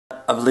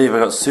I believe I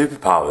got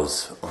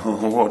superpowers.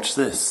 Watch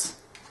this.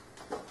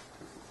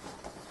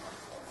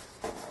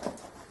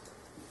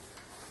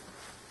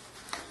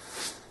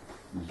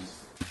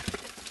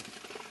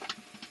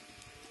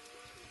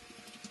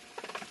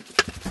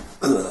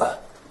 Ugh.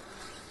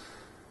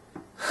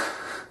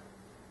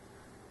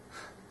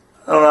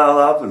 I don't know how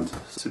that happened.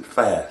 Super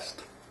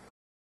fast.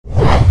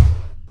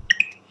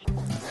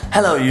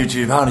 Hello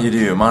YouTube, how do you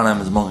do? My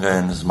name is Monkey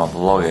and this is my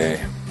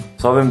vlog.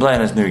 So I've been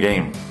playing this new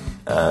game.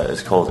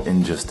 It's called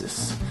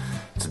Injustice.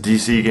 It's a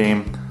DC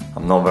game.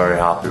 I'm not very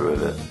happy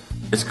with it.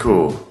 It's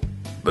cool,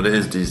 but it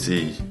is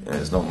DC and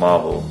it's not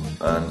Marvel.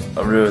 And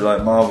I really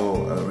like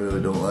Marvel and I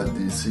really don't like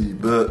DC,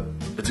 but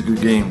it's a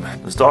good game.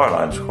 The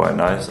storyline's quite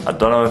nice. I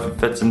don't know if it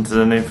fits into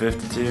the new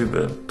 52,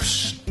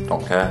 but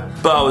don't care.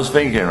 But I was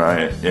thinking,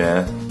 right,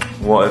 yeah,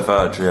 what if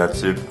I actually had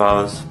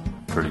superpowers?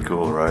 Pretty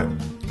cool, right?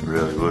 It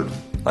really would.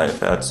 Like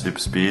if I had super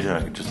speed and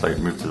I could just like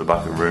move to the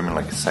back of the room in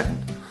like a second.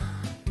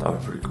 That would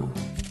be pretty cool.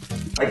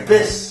 Like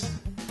this!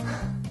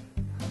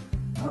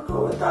 How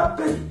cool would that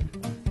be?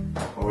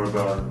 Or we're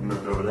gonna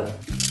move it over there.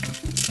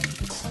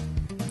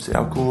 See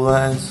how cool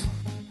that is?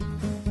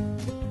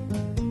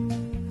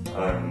 I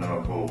don't even know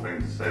a cool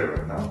thing to say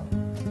right now.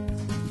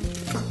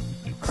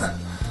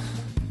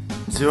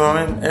 See what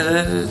I mean?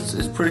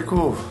 It's pretty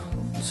cool.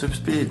 Super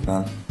speed,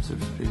 man.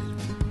 Super speed.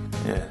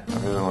 Yeah, I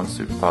really want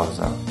superpowers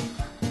now.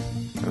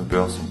 It would be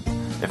awesome.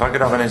 If I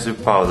could have any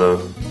superpower though,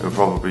 it would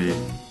probably be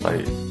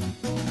like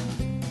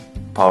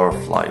power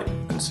of flight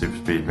and super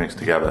speed mixed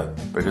together.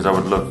 Because I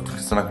would love,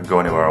 because then I could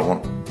go anywhere I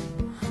want.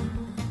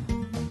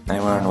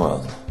 Anywhere in the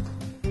world.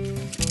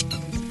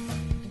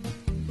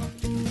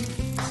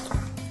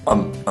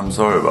 I'm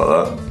sorry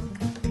about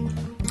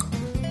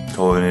that.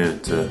 Totally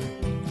needed to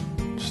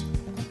just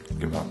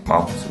give my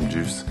mouth some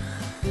juice.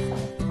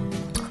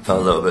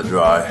 Felt a little bit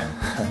dry.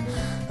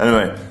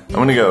 Anyway, I'm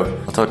gonna go.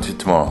 I'll talk to you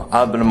tomorrow.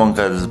 I've been a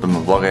monkey, this has been my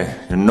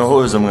vlog. Your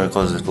nose, I'm gonna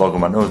close this vlog on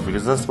my nose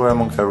because that's the way a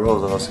monkey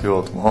rolls, and I'll see you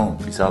all tomorrow.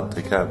 Peace out,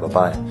 take care, bye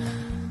bye.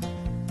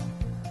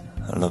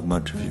 I love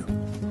much of you.